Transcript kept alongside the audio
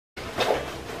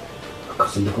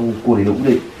kasunda ko gukorera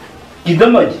ure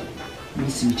idamage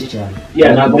bisi bice cyane ya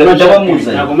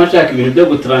ntabwo mashaka ibintu byo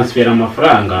gutransfera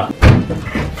amafaranga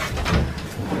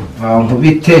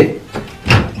bite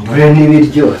ure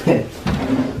n'ibiryo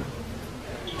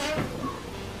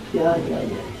ya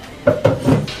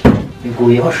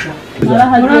biguye hosha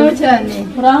muraho cyane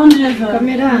muraho neza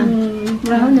kamera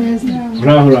muraho neza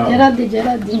bravo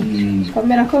Gerard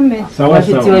kamera komera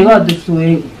abashyitsi bari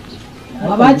badusuye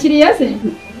abakiriye se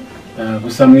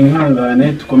gusa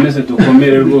mwihangane tukomeze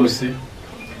dukomere rwose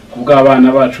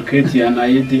kubw'abana bacu Katie na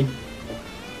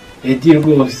Edi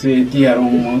rwose Edi yari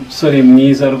umusore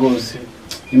mwiza rwose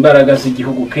imbaraga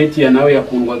z'igihugu Katie nawe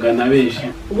yakundwaga na benshi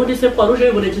ubundi se kwa ruje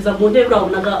biborekeza mu ndebe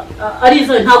urabonaga ari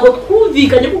zo ntabwo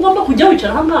twumvikanye ko ugomba kujya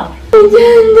wicara hano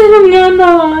ugendera mwana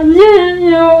wanjye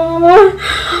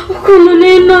ukuntu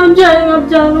ninambyaye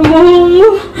nkabyara umuhungu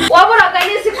waburaga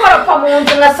n'izikoropa mu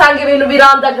nzu ngasanga ibintu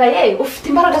birandagaye ufite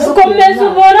imbaraga zo komeza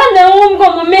uborane wumva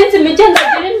mu minsi mike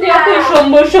ndagira indi yo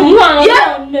kwishumbusha umwana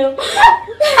wanjye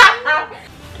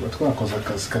tuba twakoze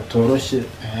akazi katoroshye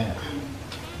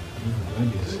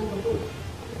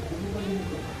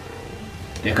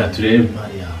reka turebe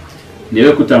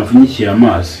niwe kutamfunyikira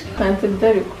amazi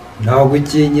ntabwo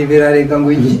ukinyibira reka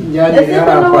ngo njyanire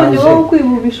harakwanje wowe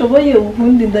kwiba ubishoboye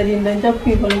ubundi ndarinda njya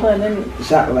kwiba ndwana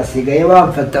neza basigaye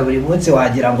bamfata buri munsi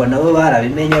wagira ngo nabo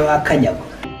barabimenye bakanyaga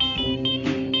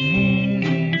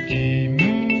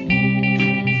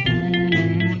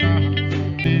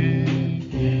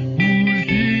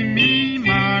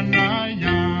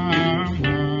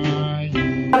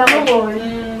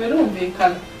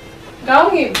birumvikana ngaho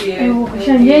mwibwire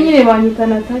ngiye nyine banyita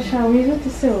Natasha wize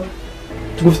utiseho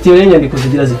tugufitiye inyandiko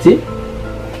zigira ziti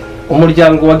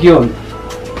umuryango wa Guillaume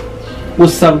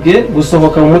usabwe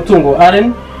gusohoka mu mutungo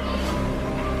Allen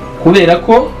kubera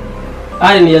ko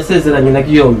Allen yasezeranye na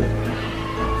Guillaume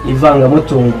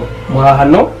ivangamutungo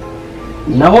muhahano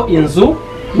naho inzu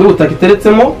n'ubutaka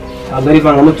iteretsemo ntabwo ari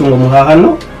ivangamutungo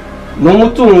muhahano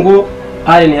n'umutungo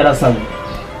Allen yarasabwe.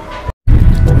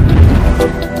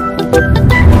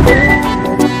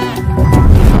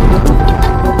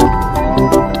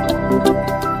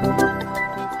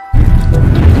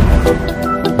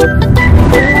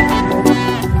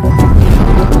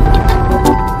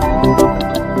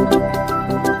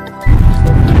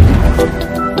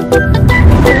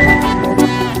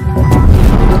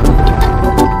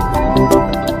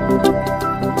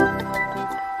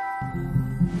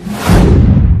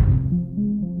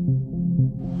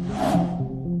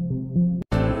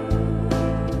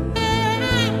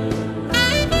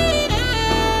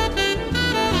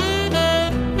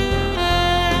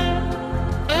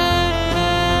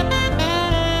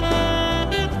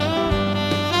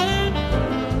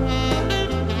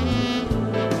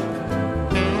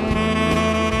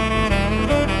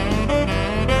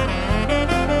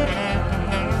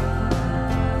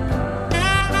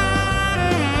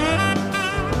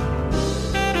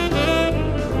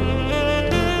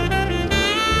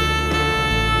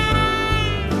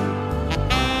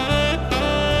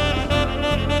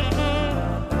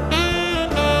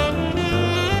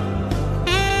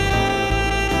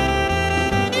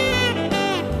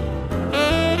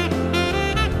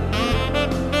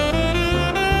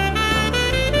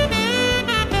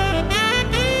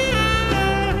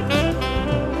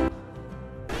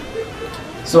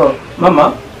 So,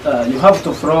 Mama, you have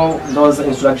to follow those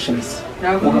instructions.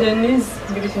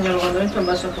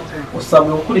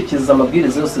 Usabwe gukurikiza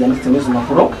amabwiriza yose yanditse muri izo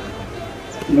mpapuro.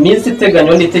 Iminsi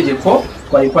iteganywa n'itegeko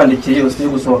twayikwandikiye yose yo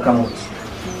gusohoka mu nzu.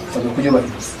 Usabwe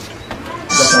kuyubahiriza.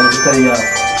 Ugatanga itari yawe.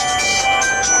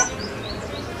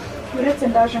 uretse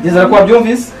ndaje Ndizera ko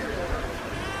wabyumvise?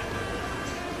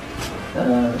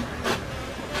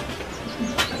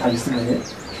 Agisigaye.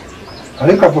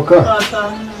 ariko avoka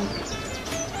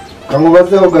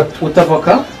kamubazeho gato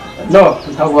Utavoka? No,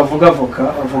 ntabwo bavuga avoka,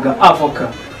 bavuga avoka.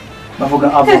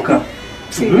 Bavuga avoka.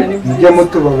 mujye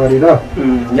mutubabarira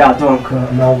Ya donc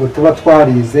ntabwo tuba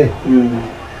twarize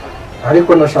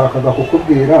ariko nashakaga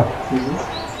kukubwira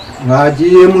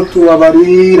mwagiye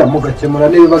mutubabarira mugakemura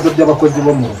n'ibibazo by'abakozi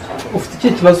bo mu rugo. ufite iki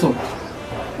kibazo?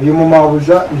 uyu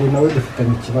mumabuja ndi nawe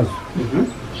dufitanye ikibazo.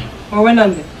 wowe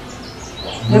nande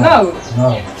nawe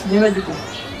nawe niba gito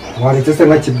waretse se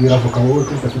nkakibwira avoka wowe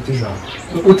ko udafite ijambo.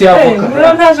 Uti avoka?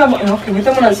 rero nta jambo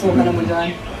mwite munasohokana mu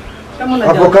jyane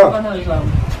avoka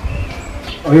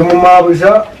uyu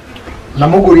mumabuja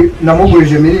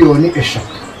namugurije miliyoni 5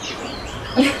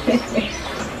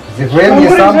 zivuye mu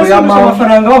isambu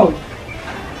y'amafaranga wowe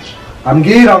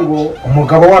ambwira ngo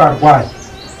umugabo wararwaye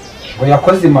ngo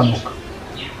yakoze impanuka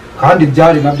kandi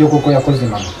byari nabyo kuko yakoze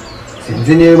impanuka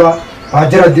sinzi niba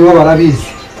bagera dibo barabizi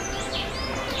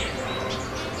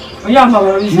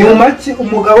nyuma ki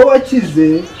umugabo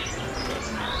wakize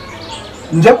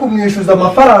nje kumwishyuza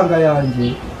amafaranga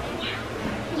yanjye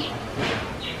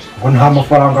ngo nta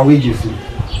mafaranga wigeze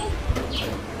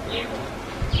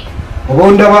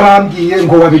ubundi barambwiye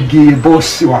ngo wabibwiye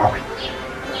bosi wawe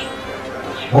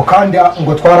ngo kandi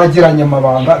ngo twaragiranye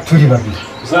amabanga turi babiri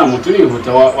zamu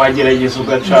turihuta wagerageza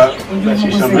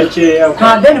ugacisha makeya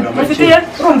nta deni ufitiye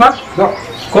urumva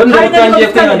ko ndutangiye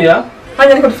kwihanira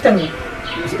hanyuma ariko dufitanye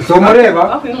so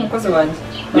mureba akuye n'umukozi wanjye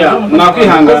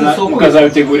mwakwihangana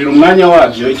mukazabitegurira umwanya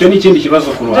wabyo icyo ni ikindi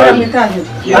kibazo ku ruhande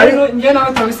rero njye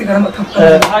nawe turabisigara amata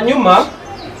hanyuma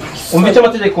umva icyo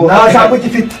amategeko nta jambo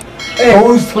gifite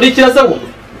kurikira se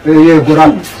yego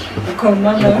rabo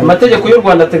amategeko y'u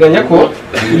Rwanda ateganya ko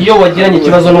iyo wagiranye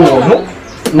ikibazo n'umuntu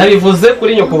nabivuze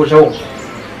kuri nyokobuja wo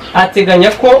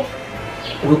ateganya ko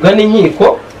ugana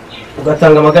inkiko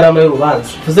ugatanga amagarama y'urubanza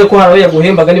bivuze ko hari aho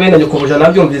yaguhembaga niba nyokobuja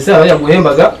nabyumvise hari aho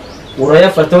yaguhembaga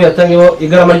urayafata uyatangiyeho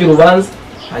igarama ry'urubanza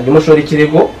hanyuma ushora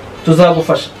ikirego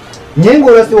tuzagufasha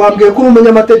nyingura se wambwiye ko uri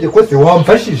umunyamategeko se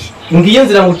wamfashije ngiyo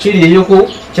nzira nguciriye yo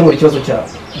gukemura ikibazo cyawe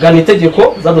gana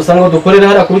itegeko zadusanga dukorera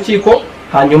hariya ku rukiko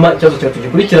hanyuma ikibazo cyawe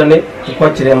tugikurikirane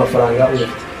tukwakiriye amafaranga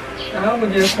uyafite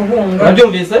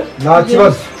nabyumvise nta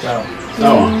kibazo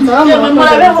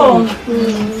murabeho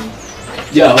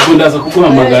ahubwo ndaza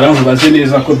kuguhamagara mubaze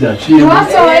neza ko byaciye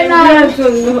ntiwansohoye nabi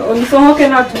unisohoke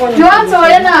natubonye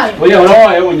ntiwansohoye nabi oya uraba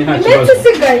wayabonye nta kibazo ndetse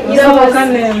usigaye irasohoka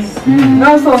neza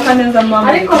nawe usohoka neza mama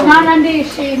ariko mwana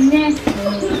ndishimye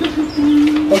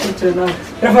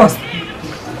rwose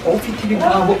ufite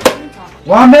ibigambo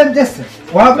wamembye se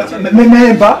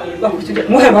wamememba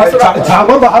muheba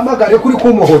cyangwa bahamagare kuri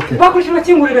kumuhote bakwishyura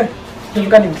kingurire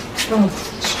tuvuga nibyo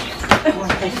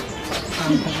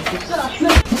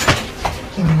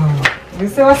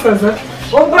ese wasaza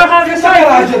ubwo urahaze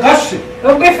yaje gashe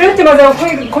ubwo ifiriti imaze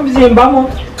kubyimbamo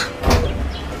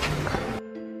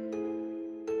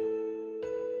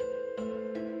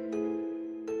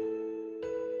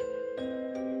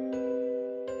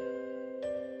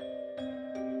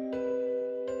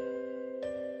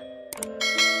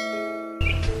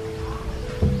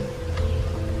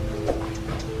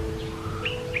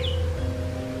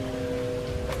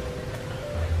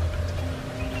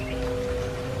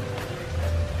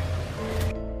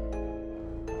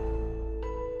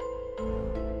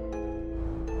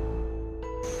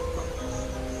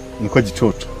niko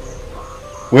gicucu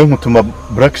we nkutuma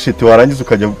black sheet warangiza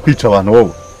ukajya kwica abantu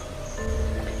wowe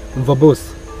umva boss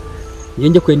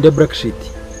njye kwenda black sheet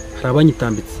hari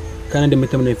abanyitambitse kandi ndi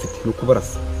meta mfite nuko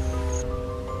barasa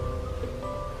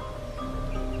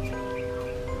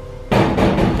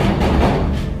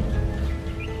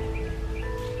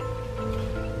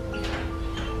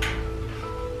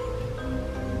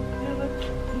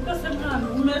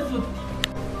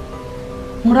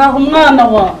muraho umwana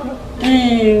wa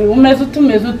umeze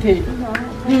utumeze ute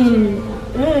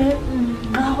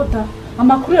aho da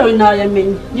amakuru yawe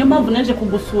ntayamenye niyo mpamvu naje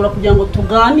kugusura kugira ngo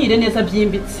tuganire neza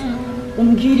byimbitse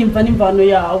umbwire imva n'imvano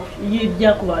yawe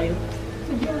y'ibyakubayeho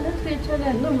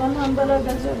ndumva nta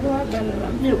mbaraga zo guhagarara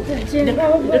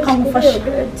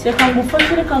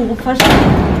reka ngufashe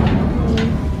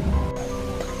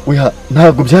oya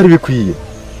ntabwo byari bikwiye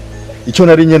icyo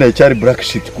nari nkeneye cyari black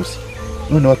sheet gusa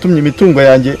none watumye imitungo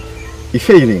yanjye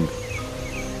ifailing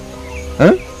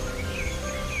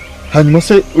hanyuma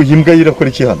se uyu mbwa yirakora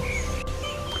iki hano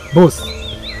boss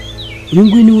uyu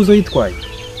nguyu niwe uzo yitwaye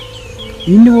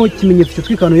iyi ni wo kimenyetso cyo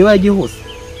twikano yaba yagiye hose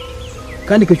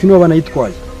kandi kenshi niwe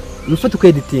banayitwaye nufata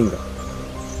ukayeditinga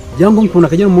byangombwa ukuntu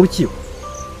akagera mu rukiko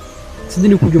sindi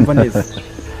ni kubyumva neza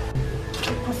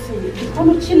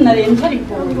hano kinarenze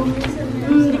ariko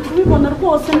ndi kubibona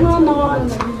rwose mwana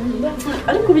wanjye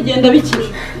ariko bigenda bikira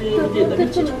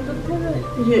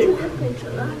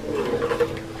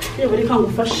yewe reka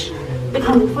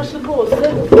ngufashe rwose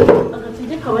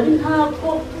agatege kaba ari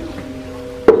ntako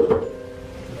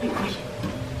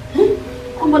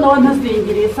ko mbona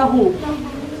wantazengereye se ahubwo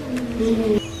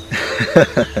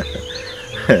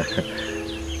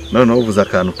noneho uvuze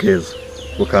akantu keza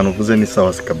ako kantu uvuze ni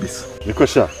sawa kabisa niko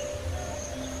sha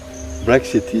black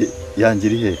sheet yanjye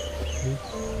iri he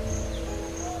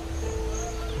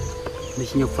ni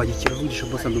kinyapfaje kiravugisha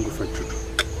boss ambe ngufasha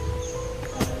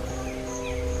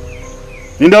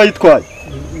ninde wayitwaye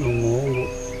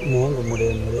umuhungu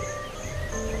muremure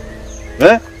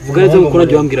vuga neza nkuko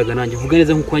nanjye wambwiraga nanjye vuga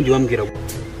neza nkuko nanjye wambwiraga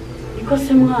iko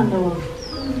se mwana wawe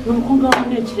nuko ngaho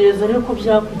ntekereza rero ko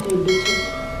byakugendekeye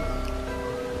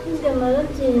njye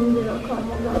naragendera kwa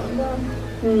muganga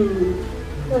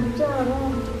ndabyara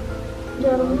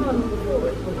umwana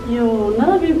yo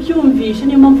narabibyumvishe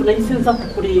niyo mpamvu nahise nza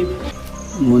kukureba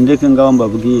mundeke ngaho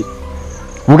mbabwire.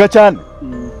 Vuga cyane.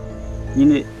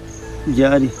 Nyine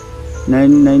byari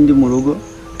nari ndi mu rugo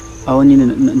aho nyine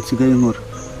nsigaye nkora.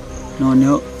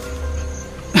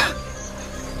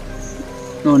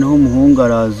 Noneho umuhungu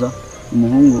araza,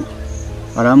 umuhungu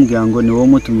arambwira ngo ni wowe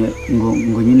mutumye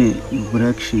ngo nyine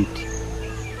black sheet.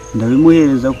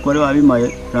 Ndabimuhereza kuko ari wabimaye,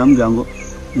 arambwira ngo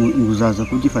uzaza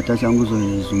kugifata cyangwa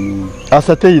uzohereza umuntu.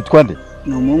 Asate yitwa nde?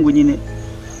 Ni umuhungu nyine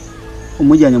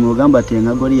umujyanye mu rugamba ateye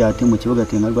nka Goliath mu kibuga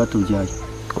ateye nka Rwatubyaye.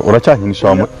 Uracyankinisha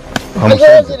wa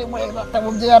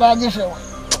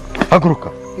haguruka.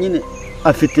 Nyine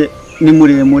afite ni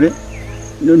muremure,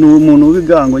 ni umuntu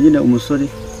w'ibigango nyine umusore.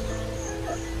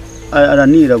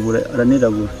 Aranirabura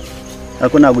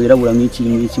ariko ntabwo yirabura nk'iki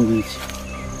ngiki,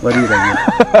 warirabura.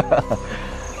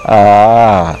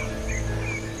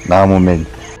 Namumenye.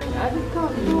 ariko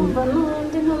ndumva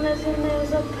n'ubundi ntameze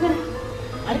neza pe.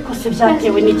 Ariko se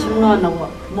byatewe n'iki mwana wa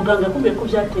muganga yakubwiye ko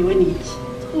byatewe n'iki?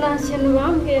 Nta kintu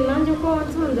bambwiye nanjye ko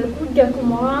wansanze kurya ku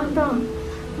muhanda,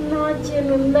 nta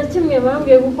kintu na kimwe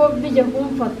bambwiye kuko bijya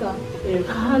kumfata.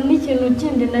 Aha n'ikintu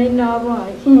kindi nari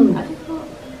nabaye, ariko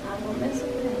ntabwo meze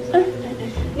neza.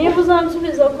 Niba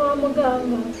uzansubiza kwa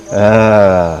muganga.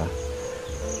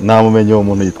 Namumenye uwo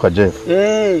muntu yitwa Jeff.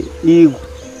 Yego,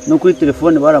 no kuri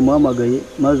telefone baramuhamagaye,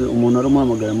 maze umuntu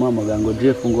aramuhamagara ngo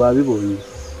Jeff ngo wabibonye.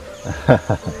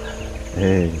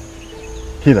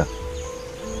 Kira.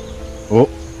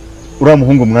 Uriya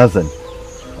muhungu mwazanye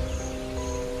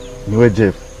niwe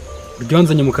Jeff. Uryo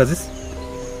wanzanye mu kazi se?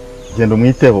 Genda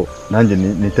umwiteho nanjye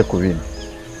nite ku bindi.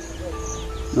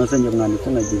 Nasanje mwanditse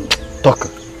nagenda. Toka.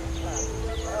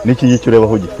 Niki ngiki ureba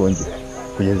aho gifungiye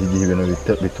kugeza igihe ibintu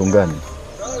bitunganye.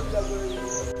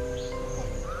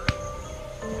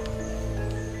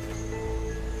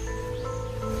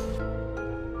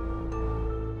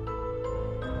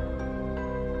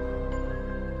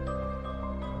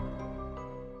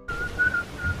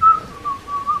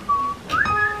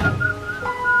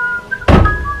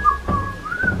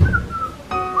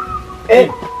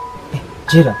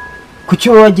 Jira, kuki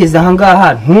wageze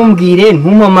ahangaha ntumbwire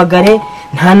ntumpamagare,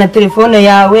 nta na telefone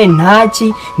yawe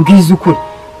ntaki, mbwiza ukuri.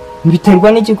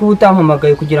 Mbiterwa n'iki kuba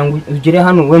utampamagaye kugira ngo ugere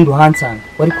hano wenda uhansanga?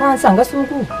 Wari kuhansanga se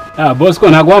ubu? Bosco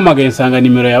ntago wamagaye nsanga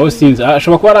nimero yawe sinzi.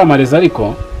 Ashobora kuba ari amareza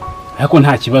ariko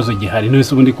nta kibazo gihari.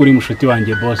 Nese ubundi kuri mushuti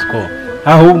wanjye Bosco.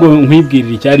 Ahubwo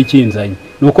nkwibwirira icyari kinzanye.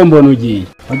 Nuko mbona ugiye.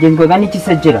 Wagenzwaga n'iki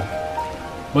se Jira?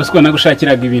 Bosco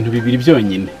nagushakiraga ibintu bibiri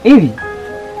byonyine. Ibi?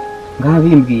 Ngaha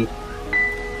bimbwira.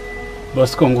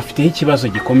 Bosco ngo ufite ikibazo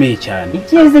gikomeye cyane.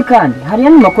 Ikize kandi hari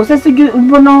yani makosa se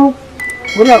ubona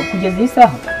bura kugeza iyi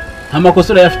saha?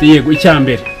 Amakosa urayafite yego.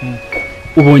 Icyambere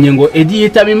ubonye ngo Edi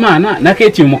yitaba Imana na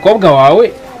Keti umukobwa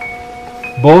wawe.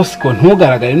 Bosco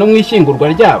ntugaragare no mwishyingurwa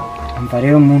ryabo. Umva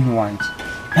rero umuntu wanjye,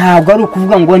 ntabwo ari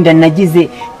ukuvuga ngo ndanagize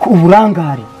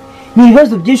uburangare. Ni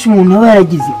ibibazo byinshi umuntu aba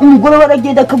yaragize. Umugore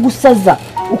waragenda akagusaza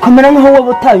ukamera nkaho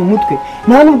wabutaye umutwe.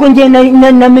 Nta nubwo ngiye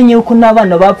namenye uko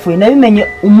n'abana bapfuye, nabimenye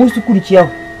umunsi ukurikiyeho.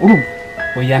 Urumva?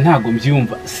 Oya ntago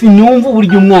mbyumva. Sinumva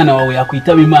uburyo umwana wawe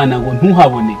yakwitaba Imana ngo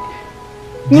ntuhabone.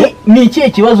 Ni ikihe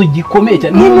kibazo gikomeye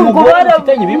cyane?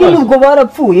 Nubwo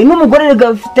barapfuye n'umugore rega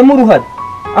afitemo uruhare.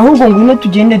 Ahubwo ngwino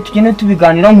tugende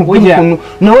tubiganira nk'ukuntu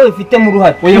nawe ufitemo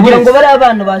uruhare kugira ngo bari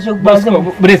abana baje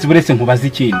buretse nkubaza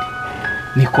ikindi.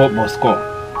 Niko Bosco,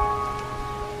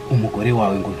 umugore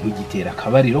wawe ngo ntugitera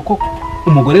akabariro ko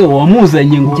umugore wawe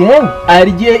wamuzanye ngo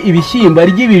arye ibishyimbo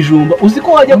arye ibijumba, uzi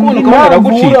ko wajya kubona ukamara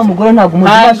gucika. Umugore ntago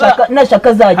nashaka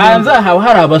azagenda. Hanze aho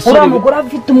hari abasore. Umugore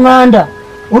afite umwanda.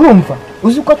 Urumva?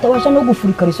 Uzi ko atabasha no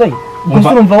gufurika risoye.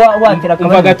 Gusa urumva watera akabariro.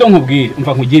 Umva gato nkubwire,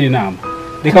 umva nkugire inama.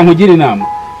 Reka nkugire inama.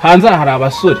 Hanze hari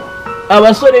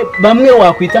abasore bamwe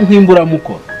wakwita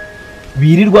nk'imburamukoro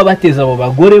birirwa bateza abo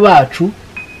bagore bacu,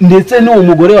 ndetse n'uwo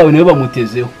mugore wawe nawe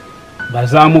bamutezeho.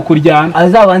 Bazamukuryana.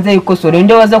 Azabanze yikosore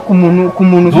nde waza ku muntu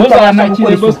utabasha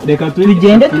gukora isuku.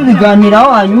 Tugende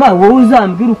tubiganiraho hanyuma wowe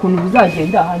uzambwira ukuntu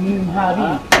bizagenda hanyuma hari.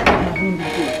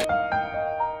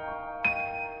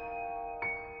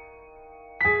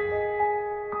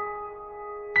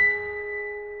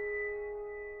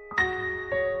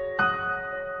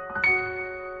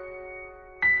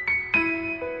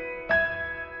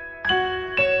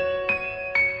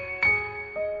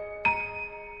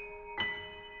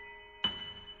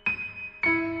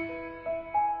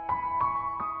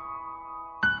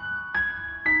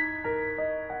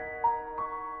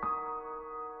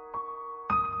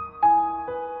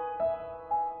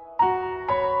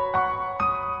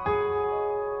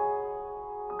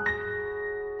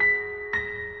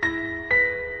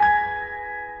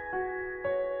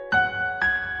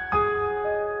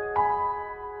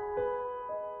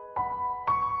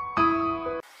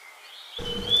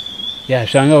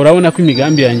 yashanga urabona ko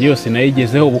imigambi yanjye yose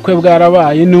nayigezeho ubukwe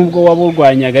bwarabaye nubwo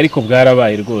waburwanyaga ariko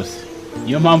bwarabaye rwose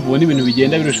niyo mpamvu ubona ibintu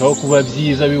bigenda birushaho kuba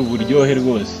byiza biba uburyohe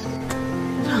rwose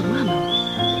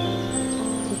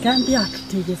imigambi yacu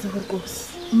tuyigezeho rwose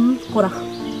kora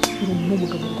uri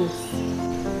umugabo rwose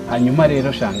hanyuma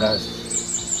rero shangazi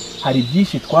hari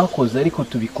byinshi twakoze ariko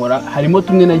tubikora harimo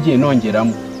tumwe nagiye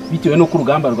nongeramo bitewe n'uko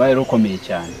urugamba rwari rukomeye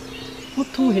cyane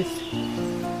utuhese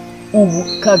ubu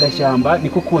kagashyamba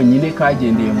niko konyine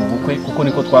kagendeye mu bukwe kuko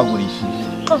niko twagurishije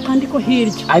kandi ko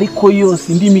hirya ariko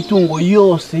yose indi mitungo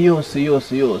yose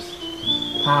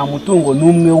nta mutungo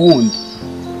n'umwe wundi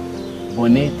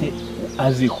bonete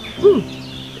aziho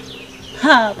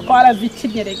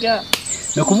twarazikinyerega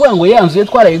ni ukuvuga ngo ya nzu ye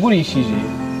twarayigurishije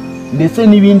ndetse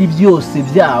n'ibindi byose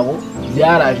byabo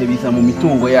byaraje biza mu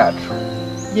mitungo yacu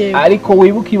ariko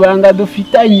wibuka ibanga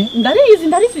dufitanye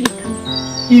ndarizirikana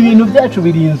ibintu byacu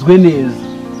birinzwe neza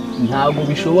ntabwo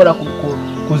bishobora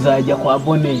kuzajya kwa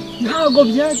bonete ntabwo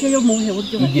byajyayo mu buhe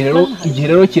buryo igihe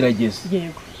rero kirageze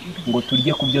ngo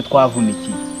turye ku byo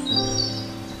twavunikiye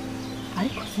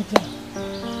ariko sibyo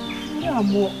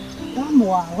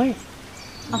damu wawe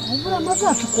aho burama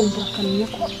zacu kumva akamenya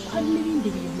ko hari n'ibindi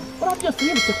bintu ura byose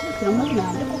yibutse kubikira amazina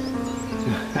yanjye koko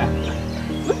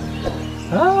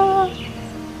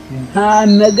nta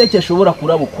na gake ashobora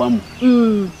kurabukwamo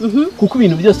kuko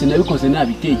ibintu byose nabikoze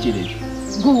nabitekereje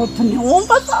gutu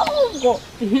ntiwumva se ahubwo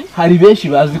hari benshi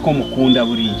bazi ko mukunda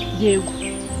buriya yego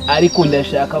ariko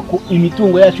ndashaka ko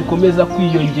imitungo yacu ikomeza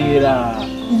kwiyongera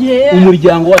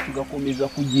umuryango wacu ugakomeza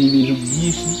kugira ibintu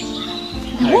byinshi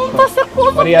wumva se kuza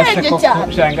ubwenge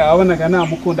cyane shanga wabonaga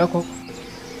namukunda koko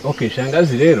okay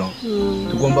shangazi rero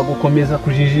tugomba gukomeza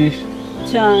kujijisha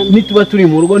cyane nituba turi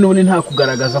mu rugo none nta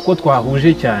kugaragaza ko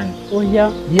twahuje cyane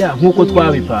oya nkuko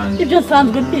twabipanze ibyo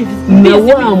nsanzwe mbizi na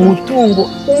wa mutungo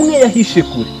umwe yahishe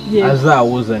kure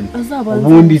azawuzane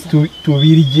ubundi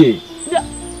tubirye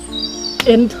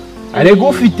arega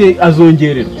ufite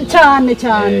azongererwa cyane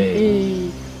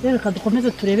rero reka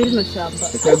dukomeze turebe rino shyamba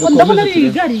ariko ndabona ari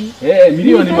rigari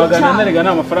miliyoni 100 arega ni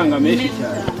amafaranga menshi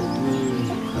cyane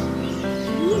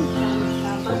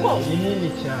nini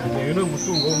cyane uyu ni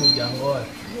umutungo w'umuryango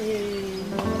wacu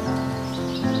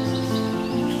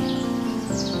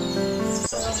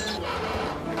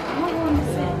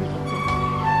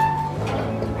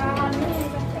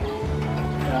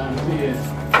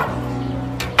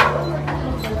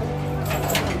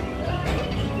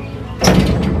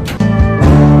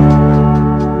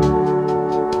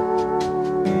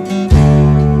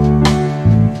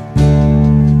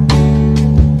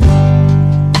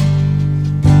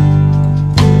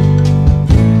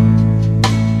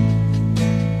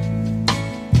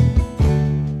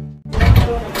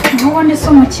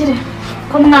umukire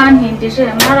ko mwantindije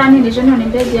mwarantindije none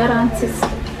indege yaransize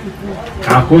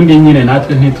nta kundi nyine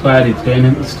natwe ntitwari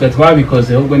twe twabikoze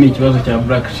ahubwo ni ikibazo cya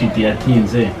black sheet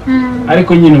yatinze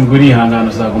ariko nyine ubwo urihangana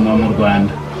uzaguma mu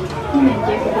Rwanda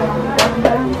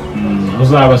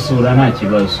uzabasura nta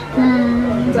kibazo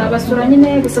nzabasura nyine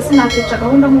gusa sinakwica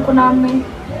gahunda nkuko namwe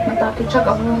mutakwica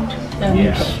gahunda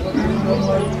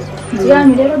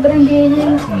yanyu rero dore ngiyi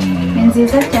ni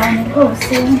nziza cyane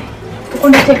rwose kuko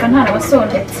ndakeka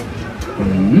ntarabasondetse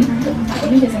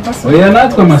oya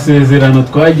natwe amasezerano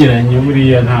twagiranye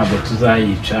buriya ntabwo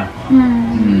tuzayica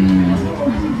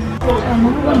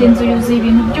ubundi inzu yuzuye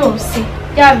ibintu byose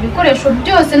yaba ibikoresho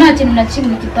byose nta kintu na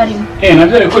kimwe kitarimo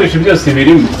nabyo ibikoresho byose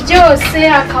birimo byose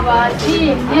akabati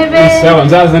intebe sawa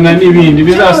nzazana n'ibindi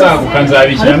bizasaguka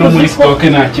nzabishyira no muri stoke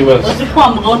nta kibazo uzi ko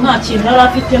mugabo nta kintu yari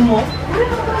afitemo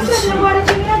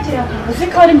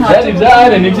byari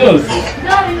byare ni byose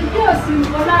byose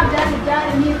mbona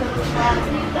byari n'izo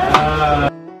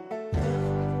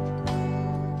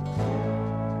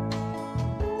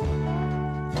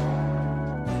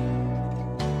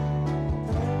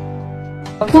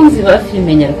abakunzi ba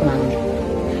filime nyarwanda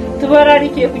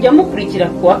tubararikiye kujya mukurikira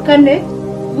ku wa kane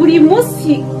buri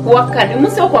munsi ku wa kane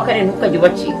umunsi wo ku wa kane ntukajya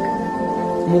ubacika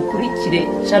mukurikire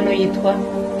channel yitwa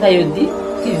Tayodi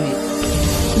TV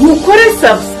mukore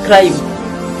subscribe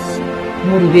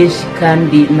muri benshi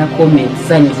kandi na comment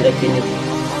zanyu zirakenewe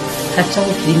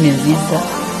hacaho filime nziza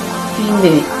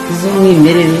filime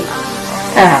z'umwimerere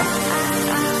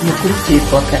mukurikire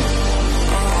ku wa kane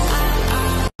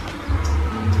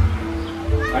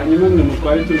hanyuma mwe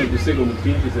mutware tuno dusego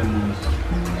mutwinjize mu nzu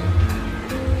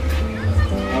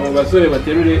abo basore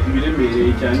baterure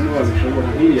ibiremereye cyane n'ababishobora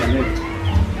nk'iriya ntebe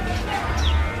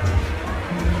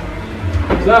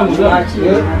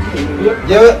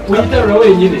uyiterura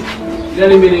wenyine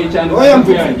iraremereye cyane kuko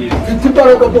yangiza mfite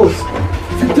imbaraga bose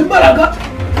mfite imbaraga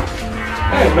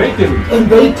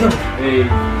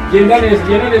genda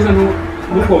neza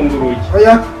ntukonguruye.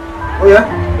 Oya.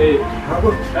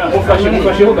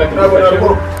 Mufasheho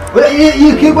gato.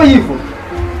 Iyi kigo yifu.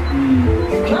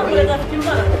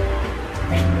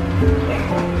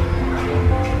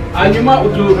 Hanyuma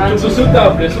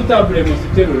sutable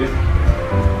musiterure.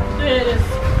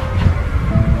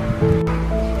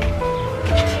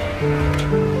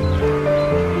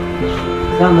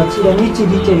 Zamakira n'iki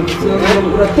gikeri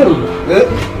uraterura.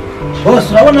 Bose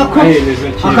urabona ko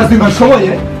akazi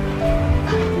gashoboye.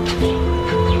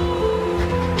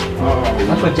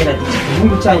 Ako Gerard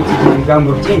igihugu cyanyu kigira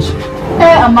ibigambo byinshi.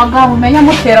 Amagambo umenya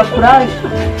mutera kuraje.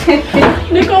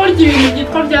 Niko burya ibintu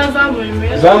byitwa byazamuye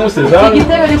meza. Zamuse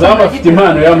afite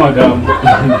impano y'amagambo.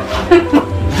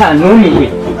 Nta numiwe.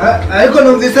 Ariko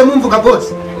numvise mumvuga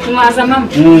bose. Mwaza mama.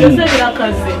 Byose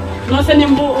birakaze. Nose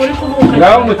nimba uri kuvuka.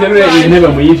 Ngaho muterure intebe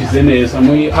muyishize neza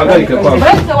muhagarika kwa.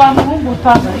 Bese wa muhungu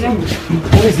utazire.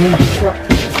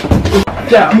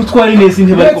 Ya mutware neza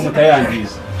intebe ariko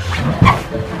mutayangiza.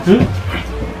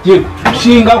 Yego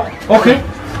shinga okay.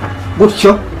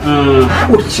 Gutyo.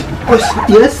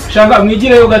 Yes. Shanga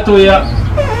mwigireyo gatoya.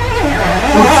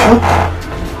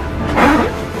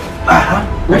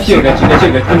 Gake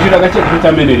injira gake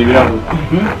tutamenera ibirahuri.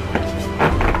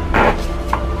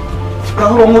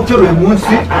 Aho umucyo uyu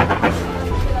munsi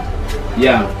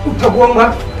ya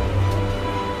utagomba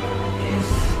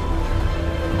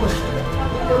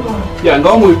ya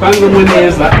ngaho mubipangemo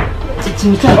neza.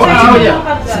 Ikintu cyacu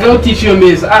sigaho utisha iyo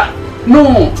meza.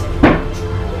 No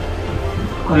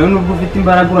rero nubwo ufite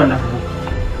imbaraga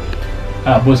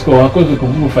uranavuga. Bosco wakoze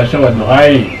kubw'ubufasha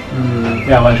baduhaye.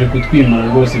 Yabaje kutwimura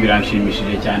rwose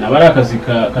biranshimishije cyane. Aba ari akazi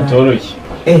katoroshye.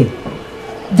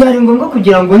 Byari ngombwa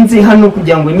kugira ngo nze hano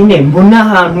kugira ngo nyine mbone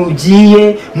ahantu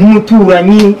ugiye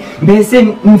nk'umuturanyi, mbese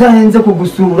nzahenze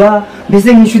kugusura,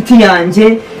 mbese nk'inshuti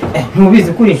yanjye.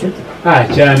 Ntubizi kuri inshuti?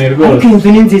 Cyane rwose. Ariko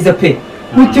inzu ni nziza pe.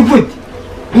 Gute.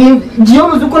 Ngiye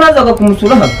muzi uko nazaga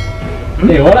kumusura hano.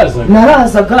 Warazaga?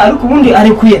 Narazaga ariko ubundi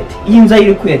ari kuyete. Iyi nzu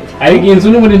ayiri kuyete. Ariko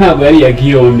inzu n'ubundi ntabwo yari ya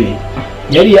Guillaume.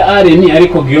 Yari ya Areni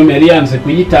ariko Guillaume yari yanze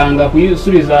kuyitanga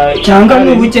kuyisubiza. Cyangwa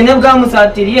n'ubukene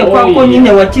bwamusatiriye kwa ko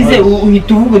nyine wakize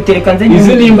uhita uvuga utereka nze.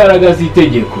 Izi ni imbaraga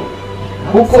z'itegeko.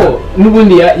 Kuko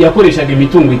n'ubundi yakoreshaga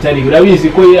imitungo itari. Urabizi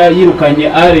ko yirukanye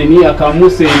Areni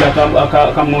akamusenda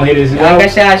akamwohereza iwabo.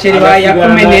 Agashasheri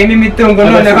bayakumeneyemo imitungo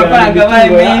none amafaranga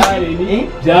baye.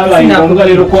 Byabaye ngombwa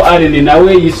rero ko Areni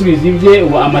nawe yisubiza ibye,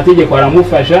 amategeko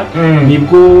aramufasha.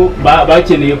 Nibwo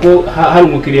bakeneye ko hari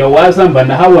umukiriya waza mba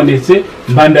nahabonetse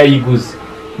mba ndayiguze.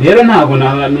 Rero ntabwo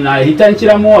nahita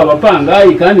nshyiramo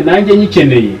abapangayi kandi nanjye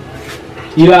nyikeneye.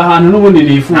 Iri ahantu n'ubundi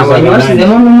nifuza. Abantu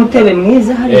bashyizemo n'umutebe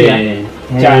mwiza hariya.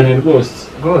 Cyane rwose.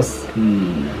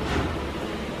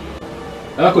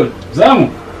 Akora zamu.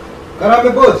 Karame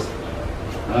boss.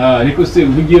 Ariko se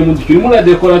ugiye mu dukiri muri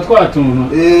dekora twatuntu.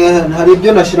 Hari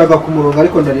ibyo nashiraga ku murongo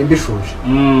ariko ndarimba ishuje.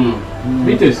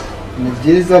 Bitese. Ni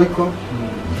byiza ariko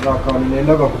bakabana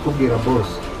nendaga kukubwira boss.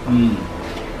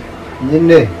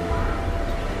 Nyine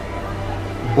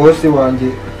boss wanjye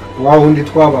wa wundi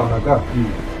twabanaga.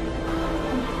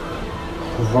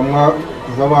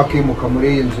 Kuva bakimuka muri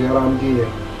iyi nzu yarambwiye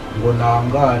ngo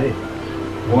nangare.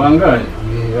 Wangare?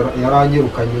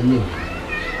 Yaranyirukanye nyine.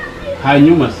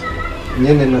 Hanyuma se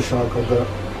nyine nashakaga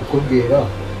kukubwira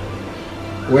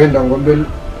wenda ngo mbe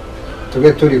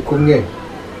tube turi kumwe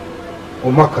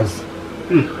umakazi.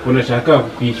 Unashaka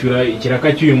kwishyura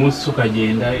ikiraka cy'uyu munsi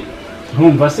ukagenda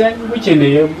ntumva se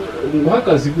ngukeneye nguha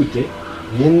akazi gute?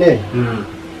 Nyine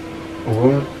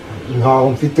ubu ntaho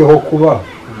mfiteho kuba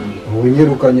ubu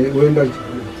nyirukanye wenda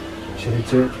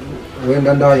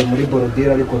wenda ndaye muri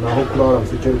borodire ariko naho kurara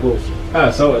mfite rwose.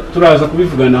 Sawa turaza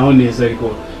kubivuganaho neza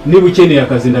ariko niba ukeneye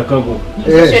akazi ndakaguha.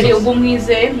 Sheri ubu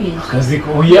mwizeye nk'iki? Akazi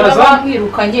ko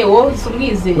yabamwirukanye wowe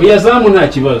umwizeye. Uyazamu nta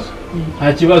kibazo.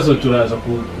 Nta kibazo turaza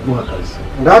kuguha akazi.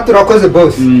 Turakoze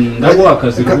boss. Ndaguha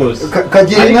akazi rwose.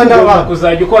 Kagira inka ndaba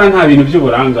kuzajya ukora nta bintu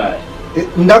by'uburangare.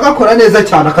 Ndagakora neza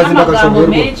cyane akazi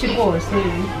ndagashoboye rwose.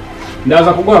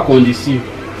 Ndaza kuguha kondisiyo.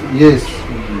 Yes.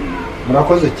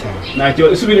 Murakoze cyane.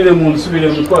 Ntacyo subirire mu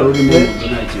twaro urimo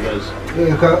nta kibazo.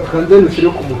 Kandi nushyire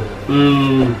ku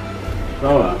murongo.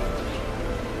 Sawa.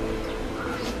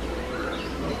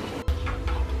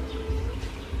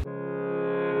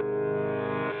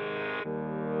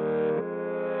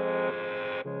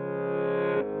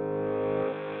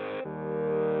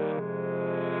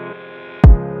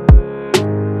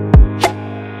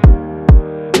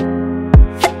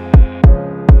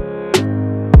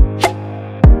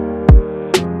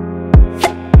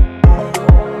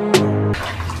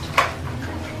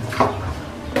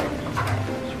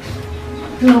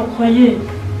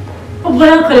 ubwo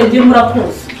rero karengeye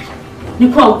murakoze ni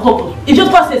kwa mukobwa ibyo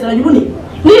twasezeranye ubu nibi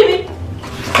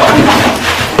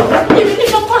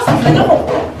nibyo twasezeranye ko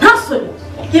nta soni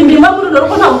imirimo muri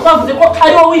rugo ntabwo twavuze ko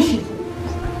ari wowe wishyuye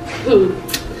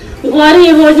ngo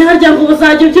waribonye harya ngo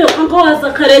uzajya ubyuka ngo waza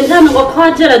akarenge hano ngo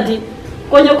kwa Gerard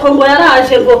ngo nyoko ngo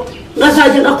yaraje ngo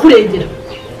ngazajya ngakurengera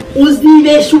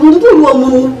uzibesha ubumbura uwo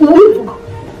muntu ubivuga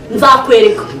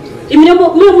nzakwereka imirimo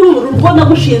muri uru rugo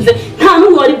nagushinze nta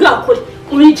n'umwe wari bwakore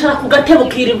uricara ku gatebo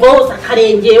ukirirwa woza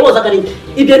akarengeye woza akarengeye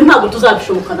ibyo ntabwo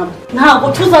tuzabishobokanamo ntabwo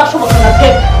tuzashobokana pe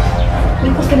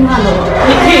niko se mwana wawe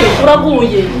niki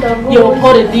uraguye yo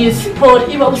pole disi pole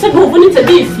iba use ntuvunitse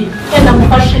disi enda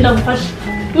mufashe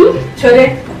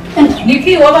cyore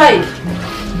niki wabaye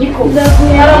niko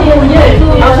araguye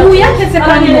avuye atese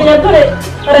kandi dore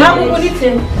ntabwo uvunitse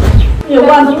yo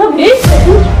banza utabwise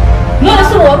none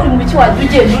se wari uri mu biki wajya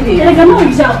ugenda ureba erega none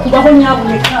byakubaho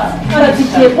nyaboneka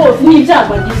arazikiye rwose ni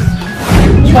ibyago agize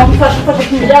twamufashe ufashe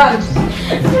ku miryango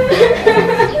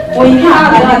oya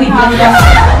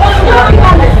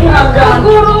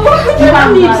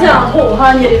n'ibyago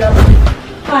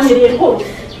hanyereye rwose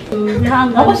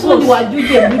aho se ubundi wajya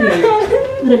ugenda ureba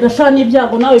erega sha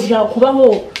n'ibyago nawe byakubaho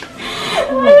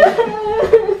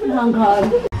ihangane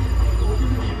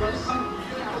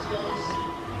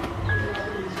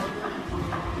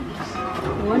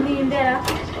uwo ni indera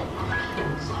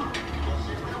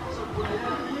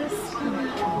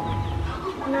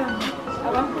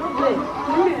abakuru be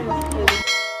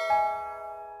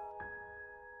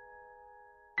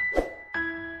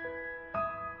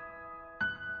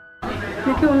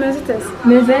niki umeze utese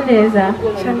meze neza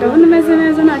ndabona umeze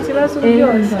neza nta kibazo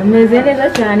byose meze neza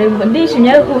cyane ndishimye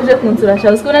ariko uje kunsura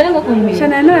shaho uko nari ngukumbuye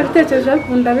cyane narabitekereje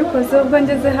ariko ndabikoze ubwo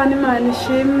ngeze hano Imana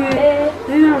ishimwe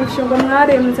nari nabushinga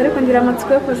mwaremutse ariko ngira amatsiko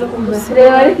yo kuza kugusura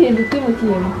reba ariko indu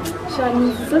twimukiyemo shana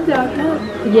nziza byataye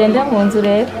tugenda mu nzu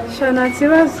rero shana nta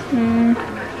kibazo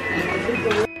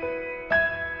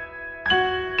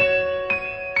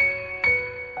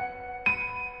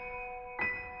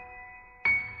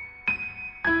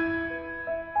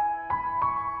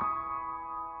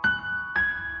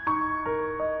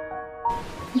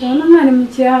ndabona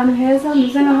mwarimukiye ahantu heza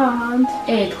hameze nk'ahahandi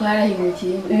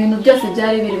twarahimukiye ibintu byose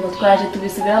byari birimo twaje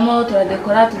tubisubiramo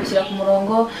turadekora tubishyira ku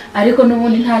murongo ariko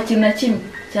n'ubundi nta kintu na kimwe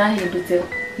cyahindutseho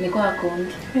niko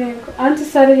hakundi yego anti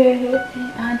sari hehe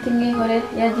anti mwihore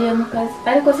yagiye mu kazi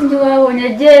ariko sinjye wabonye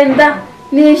agenda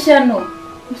n'ishyano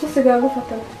ese sigaye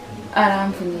gufata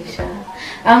aramvunisha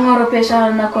ankoropesha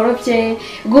ahantu nakoropye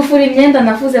gufura imyenda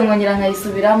nafuze nkongera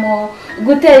nkayisubiramo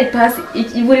gutera ipasi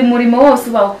buri murimo wose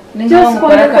ubaho ni nk'aho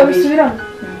mukora kabiri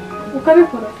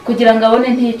ukabikora kugira ngo abone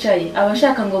nticaye aba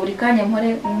ashaka ngo buri kanya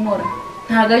nkora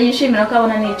ntabwo yishimira ko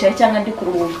abona nicaye cyangwa ndi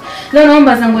kuruhuka noneho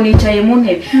mbaza ngo nicaye mu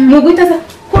ntebe ni uguhita aza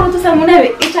kurutusa mu ntebe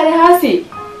icare hasi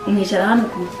mwicara hano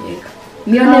ku mukeka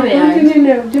niyo ntebe yanjye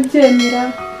nyine ujye ubyemera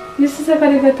nisize ko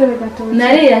ari gatebe gatoya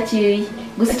nariyakiriye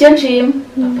gusa icyo nshima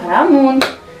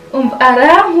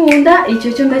arankunda icyo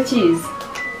cyo ndakizi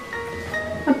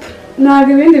ntabwo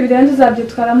ibindi birenze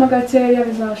uzabyitwaramo gakeya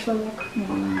bizashoboka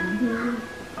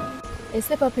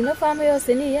ese papa ino famu yose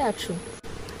ni iyacu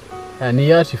ni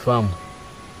iyacu ifamu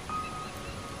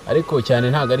ariko cyane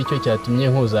ntabwo aricyo cyatumye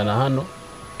nkuzana hano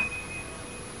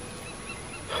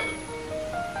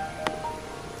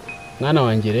mwana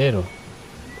wanjye rero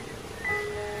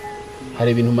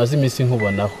hari ibintu umaze iminsi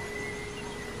nkubonaho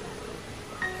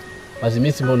maze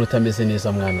iminsi mbona utameze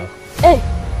neza mwana we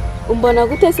umbona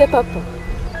gute se papa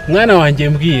mwana wanjye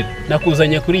mbwira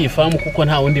nakuzanye kuri iyi famu kuko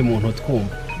nta wundi muntu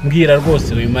utwumva mbwira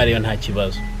rwose wimareyo nta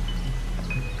kibazo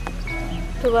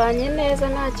tubanye neza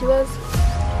nta kibazo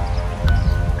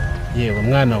yewe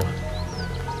mwana we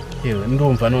yewe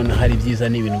ndumva none hari byiza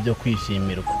n'ibintu byo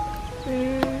kwishimirwa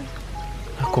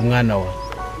ako mwana we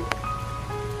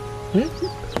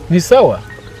ni sawa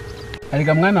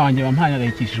ariko mwana wanjye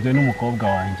bampangayikishijwe n'umukobwa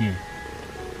wanjye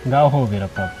ngaho hobera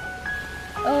papa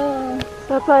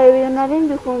papa ibintu nari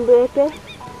mbikumbuye pe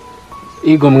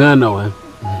igo mwana wa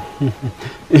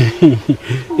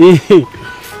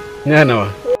mwana wa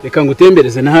reka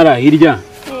ngutembereze na hariya hirya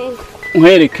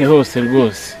nkwereke hose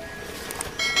rwose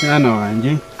mwana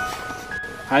wanjye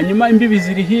hanyuma imbibi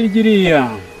ziri hirya iriya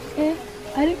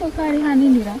ariko kari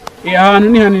haninira ahantu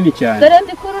ni hanini cyane dore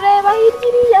ndi kurureba hirya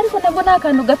iriya ariko nabwo ni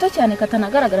akantu gato cyane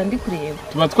katanagaragara ndi kureba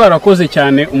tuba twarakoze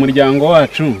cyane umuryango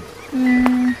wacu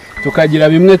tukagira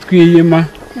bimwe twiyima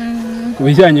ku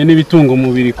bijyanye n'ibitungo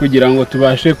umubiri kugira ngo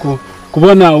tubashe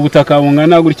kubona ubutaka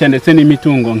bungana gutya ndetse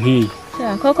n'imitungo nk'iyi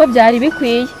koko byari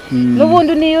bikwiye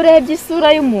n'ubundi niyo urebye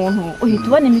isura y'umuntu uhita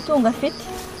ubona imitungo afite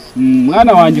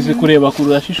mwana wanjye uzi kureba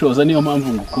kurura shishoza niyo mpamvu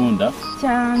ngukunda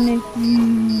cyane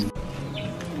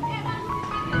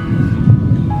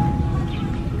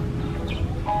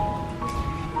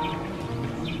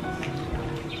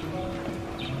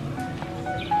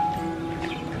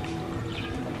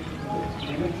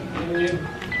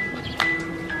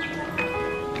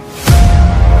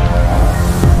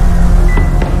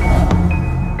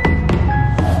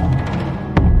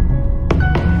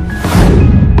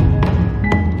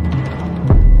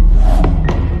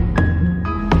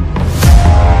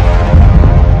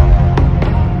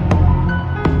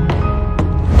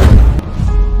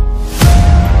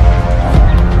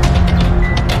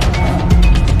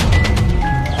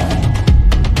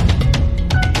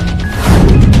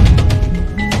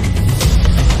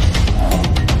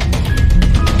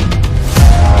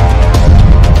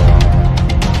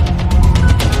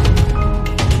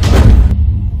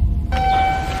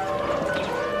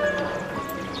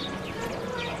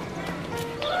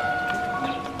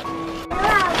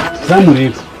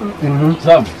zamureba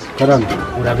zamu karame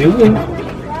urabibona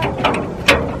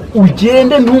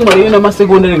ugende ntumareyo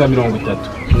n'amasegonda arenga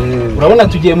 30 urabona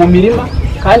tugiye mu mirima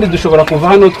kandi dushobora kuva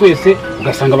hano twese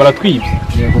ugasanga baratwibye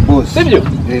yego boss sibyo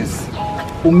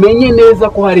umenye neza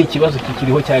ko hari ikibazo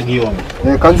kikiriho cya giyombo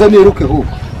kanze niruke hu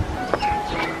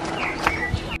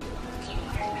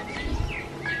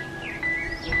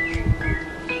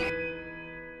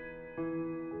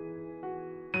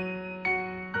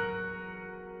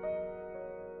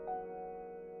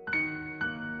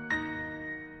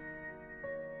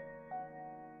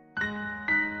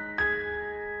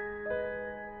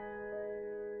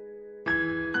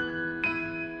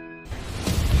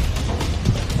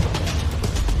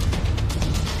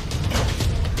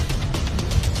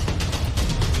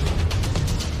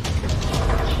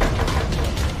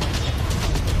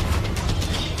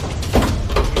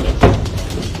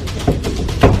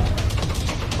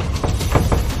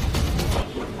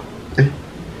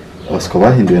Wasiko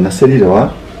bahinduye na serire wa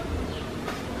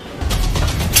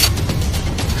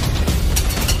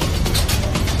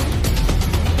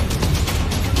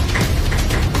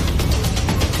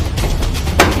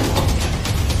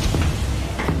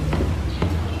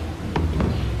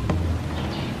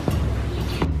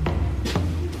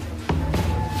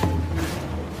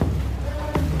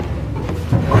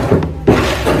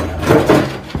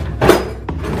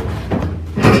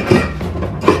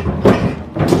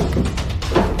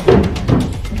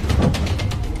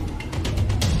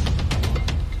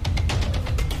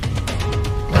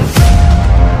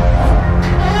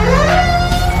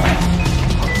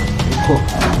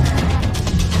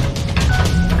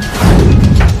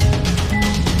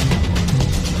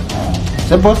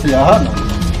se boss ya hano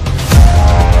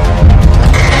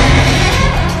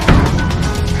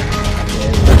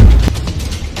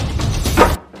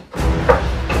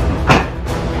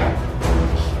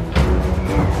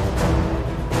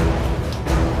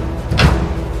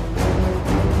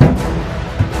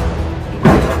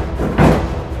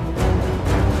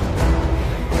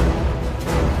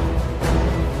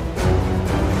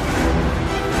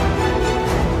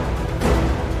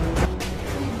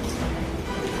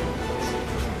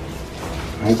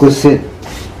ariko se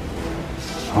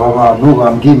aba bantu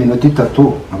bambwiye iminota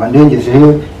 3 abandengejeyo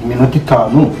iminota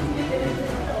 5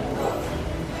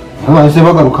 bahise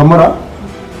bagaruka mura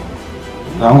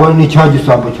nangwa ni cya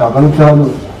gisambo cyagarutse hano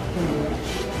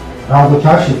ntabwo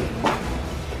cyashira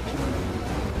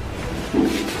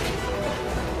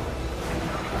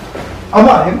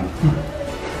amahe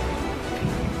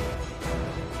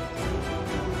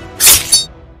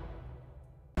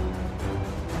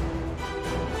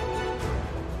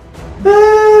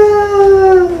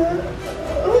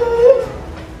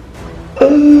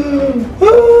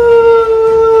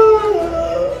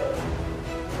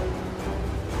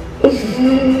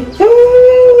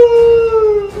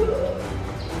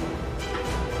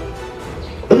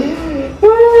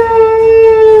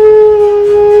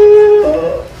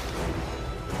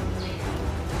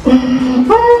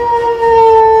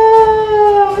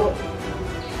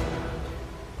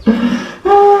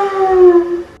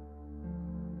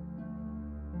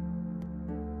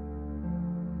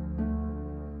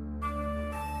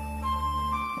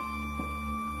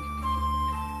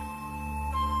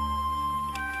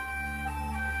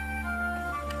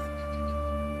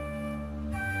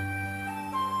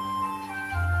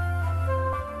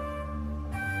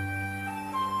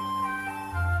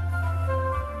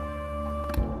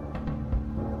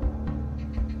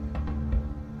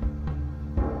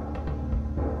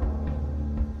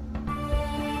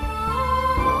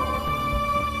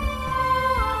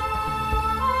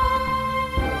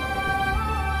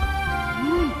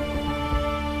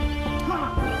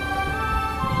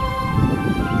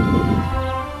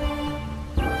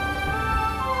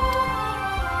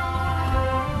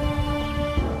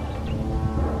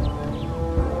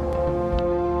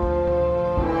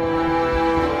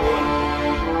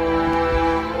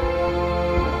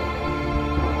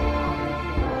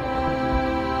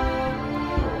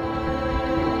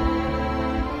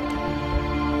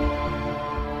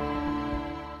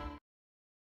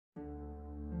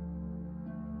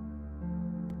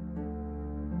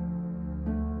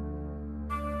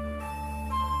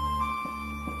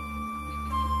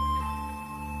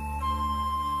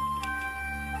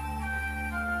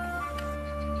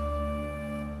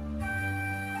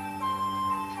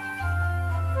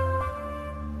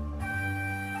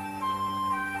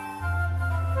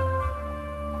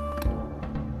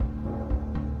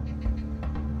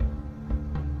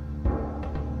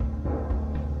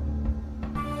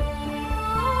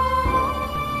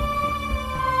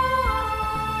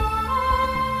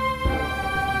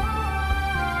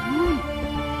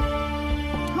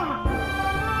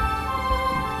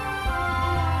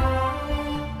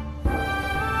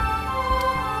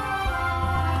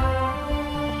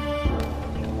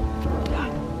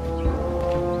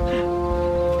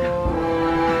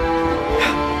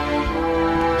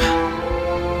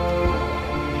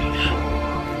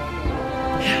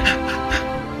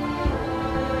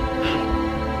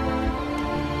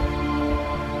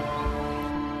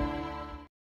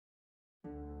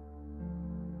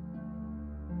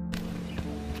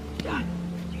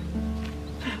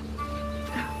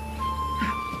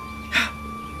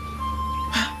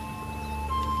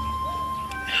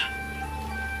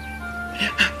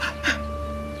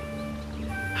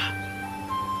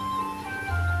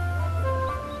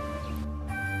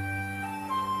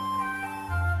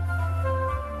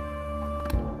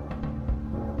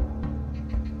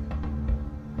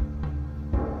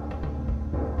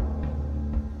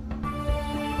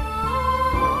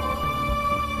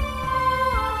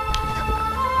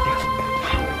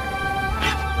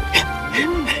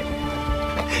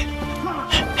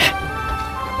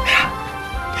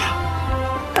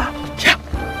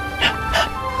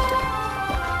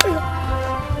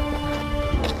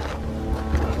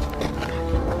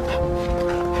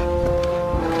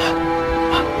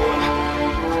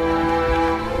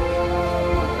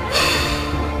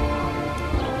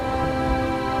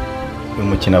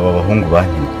umukino aba bahungu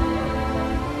bankina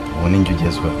ubu ni njye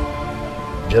ugezweho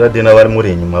Gerard n'abari muri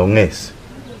inyuma mwese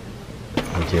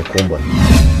mugiye kumbona